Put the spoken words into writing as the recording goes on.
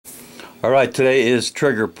Alright, today is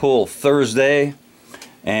Trigger Pull Thursday,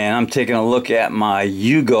 and I'm taking a look at my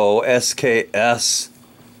Yugo SKS.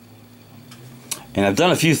 And I've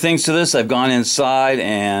done a few things to this. I've gone inside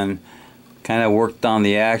and kind of worked on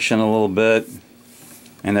the action a little bit.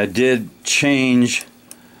 And I did change,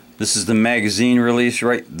 this is the magazine release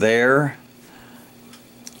right there.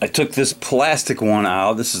 I took this plastic one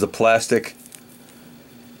out. This is the plastic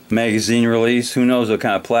magazine release. Who knows what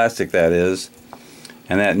kind of plastic that is.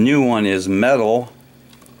 And that new one is metal.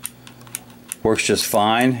 Works just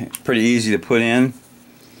fine. Pretty easy to put in.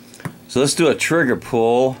 So let's do a trigger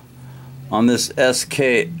pull on this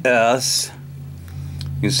SKS.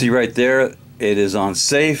 You can see right there it is on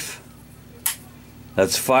safe.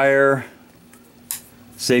 That's fire.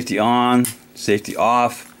 Safety on, safety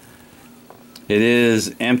off. It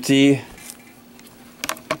is empty.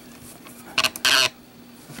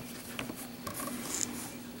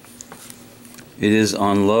 It is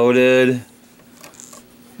unloaded.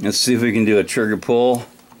 Let's see if we can do a trigger pull.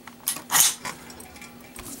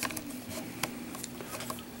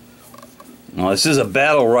 Well, this is a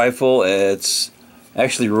battle rifle. It's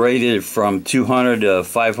actually rated from 200 to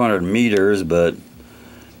 500 meters, but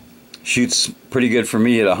shoots pretty good for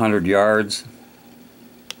me at 100 yards.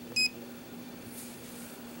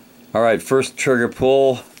 Alright, first trigger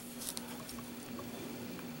pull.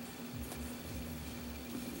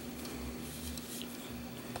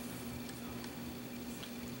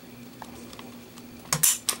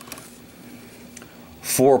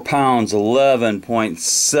 £4,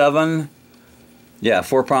 11.7. Yeah,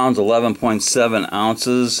 4 pounds, 11.7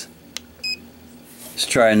 ounces. Let's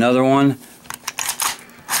try another one.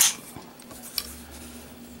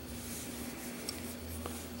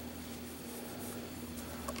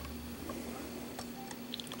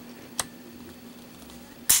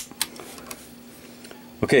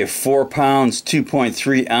 Okay, 4 pounds,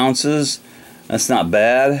 2.3 ounces. That's not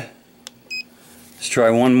bad. Let's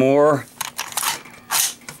try one more.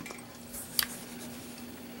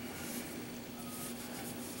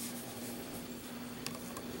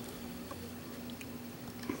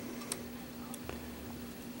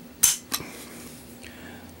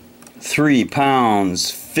 £3,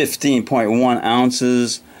 15.1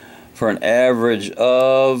 ounces for an average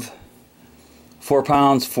of 4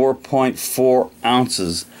 pounds, 4.4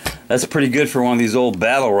 ounces. That's pretty good for one of these old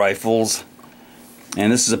battle rifles.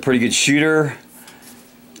 And this is a pretty good shooter.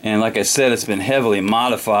 And like I said, it's been heavily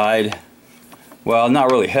modified. Well,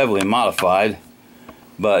 not really heavily modified,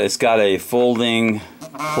 but it's got a folding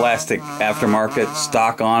plastic aftermarket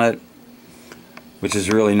stock on it, which is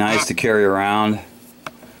really nice to carry around.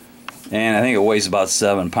 And I think it weighs about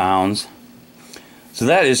 7 pounds. So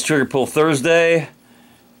that is Trigger Pull Thursday.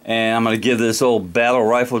 And I'm going to give this old battle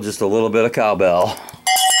rifle just a little bit of cowbell.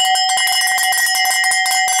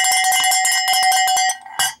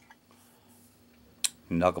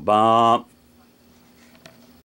 Knuckle bump.